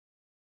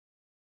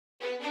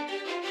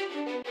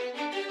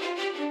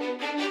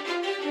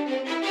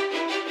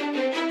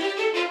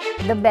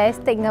The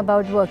best thing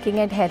about working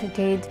at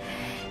Heritage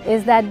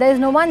is that there is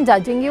no one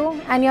judging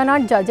you and you're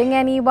not judging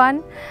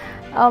anyone.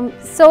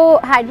 So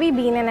had we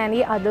been in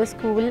any other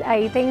school,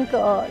 I think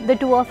the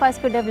two of us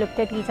could have looked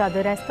at each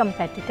other as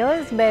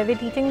competitors, where we're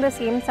teaching the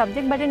same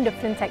subject but in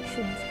different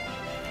sections.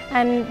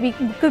 And we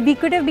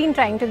could have been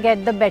trying to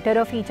get the better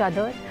of each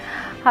other.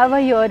 However,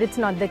 here it's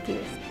not the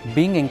case.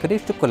 Being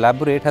encouraged to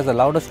collaborate has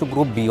allowed us to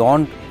grow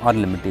beyond our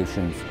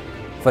limitations.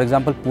 For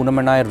example, Poonam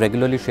and I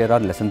regularly share our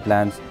lesson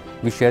plans.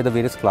 We share the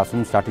various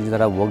classroom strategies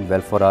that have worked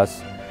well for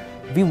us.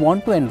 We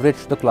want to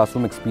enrich the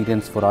classroom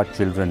experience for our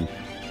children.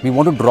 We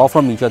want to draw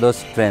from each other's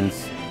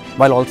strengths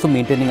while also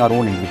maintaining our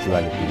own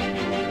individuality.